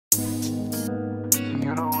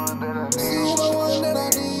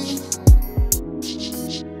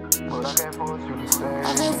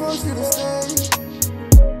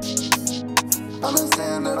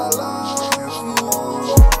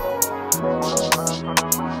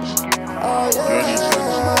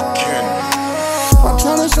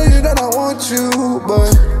wanna show you that I want you,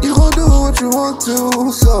 but you gon' do what you want to.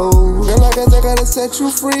 So, girl, I guess I gotta set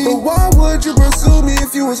you free. But why would you pursue me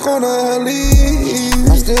if you was gonna leave?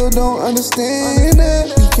 I still don't understand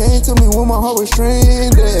it. You can't tell me when my heart was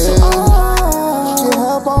stranded. So I can't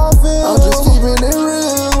help how I feel. I'm just keeping it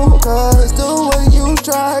real, cause the way you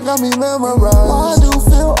try got me memorized. I do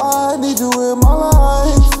feel I need you in my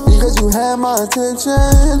life, because you had my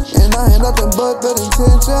attention, and I had nothing but good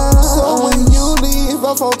intention. So when you leave,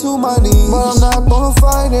 I fall to my knees, but I'm not gonna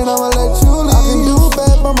fight and I'ma let you leave. I can do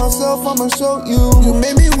bad by myself, I'ma show you. You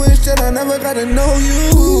made me wish that I never got to know you.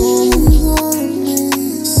 Please let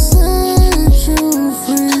me set you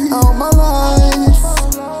free all my life,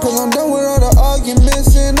 cause I'm done with all the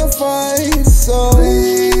arguments and the fights. So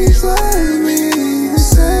please let me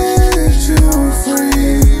set you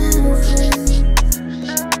free.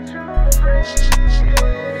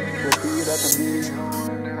 See,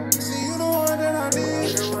 you the one that I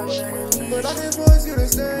need, but I can't force you to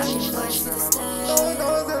stay. Lord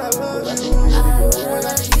knows that I love you, but I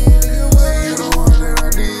can't give you away. You the one that I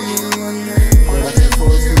need, but I can't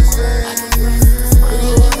force you to stay.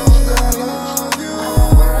 Lord knows that I love you,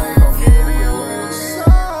 but I ain't gon' give you away.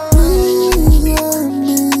 Please let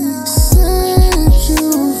me set you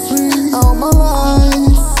free all my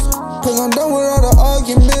life, cause I'm done with all the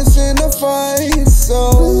arguments and the fights. So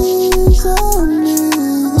please let me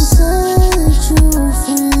set you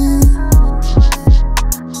free.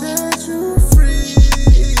 Set you free.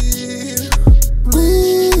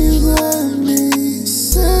 Please let me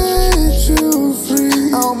set you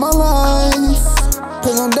free all my life,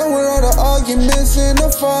 cause I'm done with all the arguments and the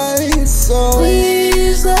fights. So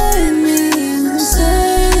please let me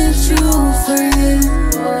set you free.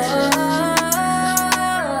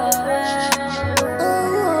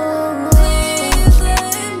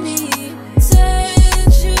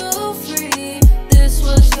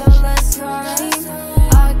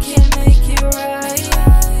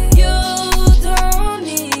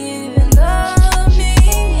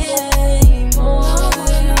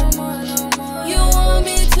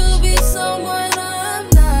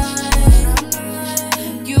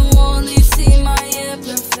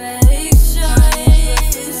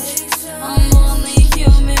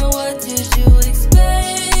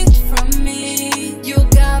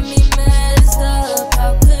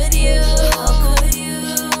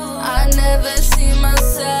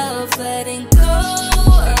 Letting go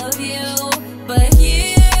of you, but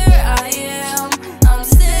here I am. I'm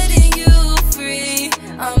setting you free.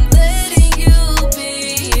 I'm letting you be.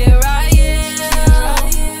 Here I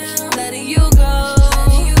am, letting you go.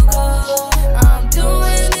 I'm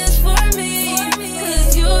doing this for me,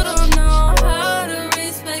 cause you don't know how to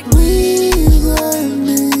respect me. Please let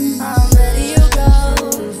me. I'm letting you go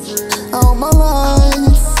all my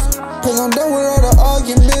life, cause I'm done with all the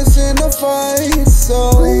arguments and the fights.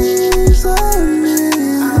 So please let me.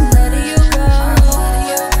 I'm letting you go.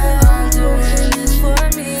 I'm doing this for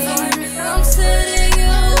me. I'm setting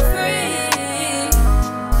you free.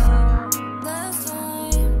 Last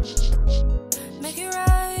time, make it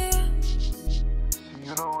right.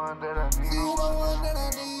 You the one that I need. You the one that I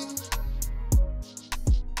need,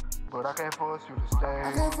 but I can't force you to stay.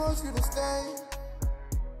 I can't force you to stay.